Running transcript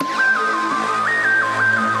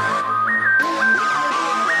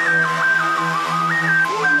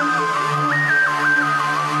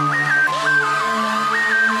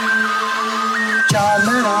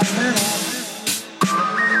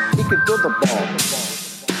the ball.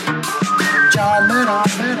 John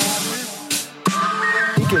Madden,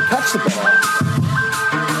 he can catch the ball.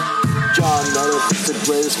 John Madden is the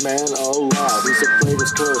greatest man alive. He's the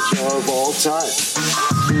greatest coach of all time.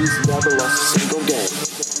 He's never lost a single game.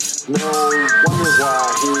 No wonder why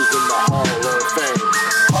he's in the Hall of Fame.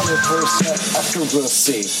 100%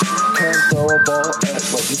 accuracy. Can throw a ball at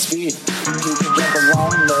lightning speed. He can jump a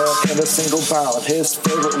long man in a single bound. His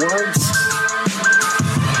favorite words?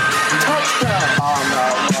 Touchdown! I'm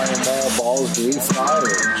out running the balls be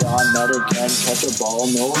flying. John Madden can catch a ball,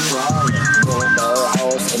 no crying. Building a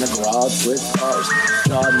house in a garage with cars.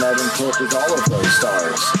 John Madden coaches all of those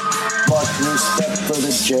stars. Much respect for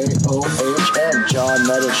the John. John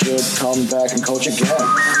Madden should come back and coach again.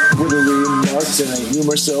 Witty remarks and a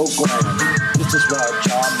humor so grand. This is why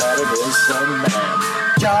John Madden is the man.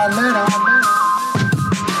 John Madden,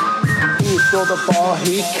 he throw the ball,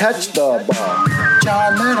 he catch the ball.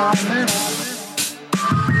 John Madden,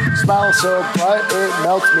 smile so bright it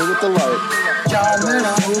melts me with delight. John Madden,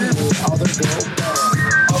 other go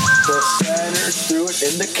up the center, threw it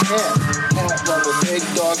in the can. Can't run the big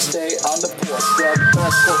dog, stay on the porch. The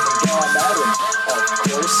best coach from John Madden, of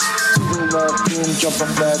course. To the left, boom, jump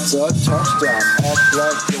up, that's a touchdown. Act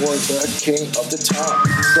like you're the king of the town.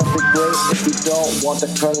 Don't be great if you don't want to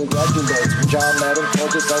congratulate. John Madden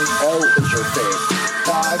coaches and L is your fame.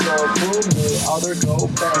 I go boom, the other go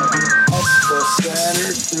bang. Up the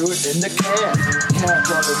center, threw it in the can. Can't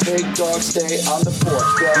run the big dog, stay on the porch.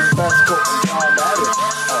 The best coach from John Madden,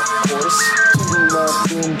 of course. To the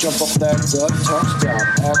left, boom, jump up, that's a touchdown.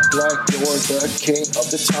 Act like you're the king of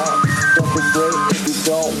the town. Don't be great if you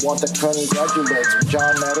don't want to congratulate.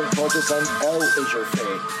 John Madden coaches and L is your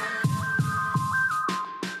fame.